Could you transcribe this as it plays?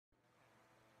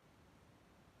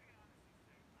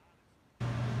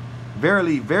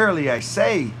verily, verily, I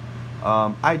say,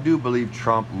 I do believe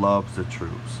Trump loves the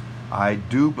troops. I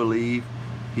do believe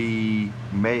he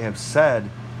may have said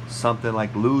something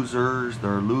like losers,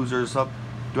 they're losers.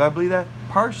 Do I believe that?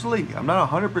 Partially. I'm not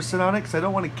 100% on it because I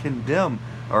don't want to condemn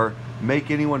or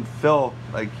make anyone feel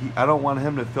like I don't want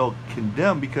him to feel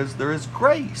condemned, because there is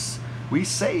grace. We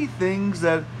say things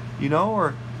that,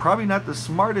 are probably not the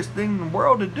smartest thing in the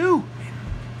world to do.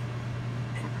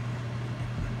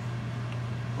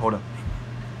 Hold up.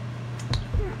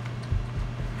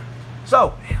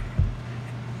 So,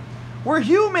 we're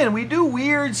human. We do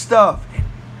weird stuff.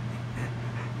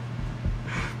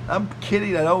 I'm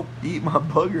kidding. I don't eat my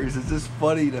boogers. It's just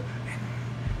funny to.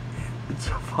 It's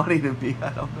funny to me. I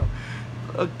don't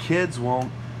know. Kids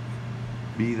won't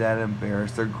be that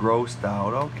embarrassed. They're grossed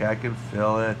out. Okay, I can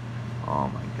feel it.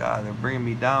 Oh my God, they're bringing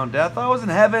me down. Death. I was in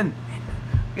heaven.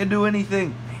 I can do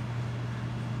anything.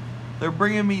 They're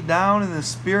bringing me down in the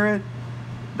spirit.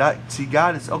 See,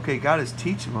 God is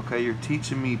teaching. Okay, you're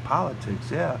teaching me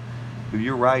politics. Yeah. If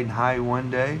you're riding high one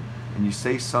day and you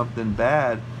say something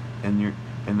bad, and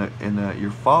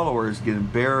your followers get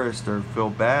embarrassed or feel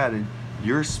bad, and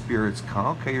your spirits come.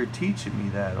 Okay, you're teaching me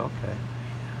that. Okay.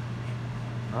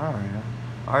 All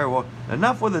right. Well,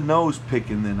 enough with the nose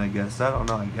picking then, I guess. I don't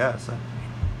know. I guess.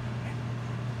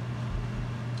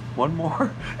 One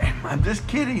more. I'm just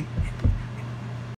kidding.